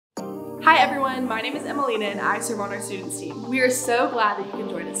Hi everyone, my name is Emelina and I serve on our students team. We are so glad that you can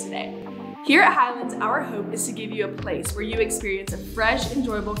join us today. Here at Highlands, our hope is to give you a place where you experience a fresh,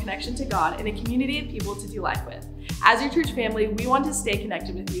 enjoyable connection to God and a community of people to do life with. As your church family, we want to stay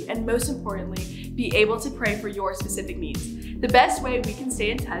connected with you and most importantly, be able to pray for your specific needs. The best way we can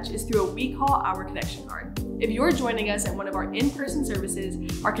stay in touch is through what we call our connection card. If you're joining us at one of our in-person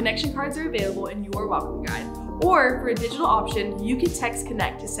services, our connection cards are available in your welcome guide. Or for a digital option, you can text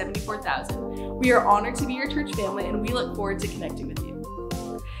CONNECT to 74,000. We are honored to be your church family and we look forward to connecting with you.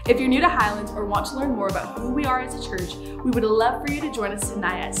 If you're new to Highlands or want to learn more about who we are as a church, we would love for you to join us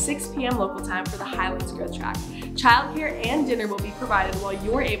tonight at 6 p.m. local time for the Highlands Growth Track. Childcare and dinner will be provided while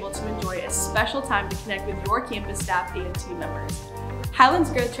you're able to enjoy a special time to connect with your campus staff and team members.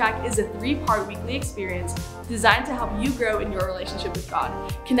 Highlands Growth Track is a 3-part weekly experience designed to help you grow in your relationship with God,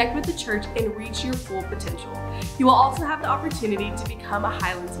 connect with the church, and reach your full potential. You will also have the opportunity to become a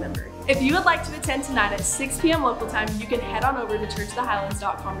Highlands member. If you would like to attend tonight at 6 p.m. local time, you can head on over to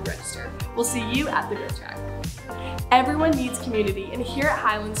churchofthehighlands.com to register. We'll see you at the Growth Track. Everyone needs community, and here at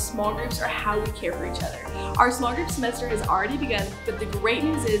Highlands, small groups are how we care for each other. Our small group semester has already begun, but the great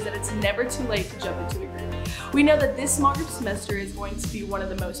news is that it's never too late to jump into a group. We know that this small group semester is going to be one of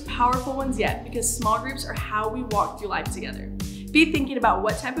the most powerful ones yet because small groups are how we walk through life together. Be thinking about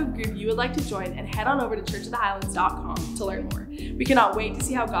what type of group you would like to join and head on over to churchofthehighlands.com to learn more. We cannot wait to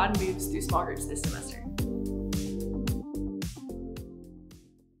see how God moves through small groups this semester.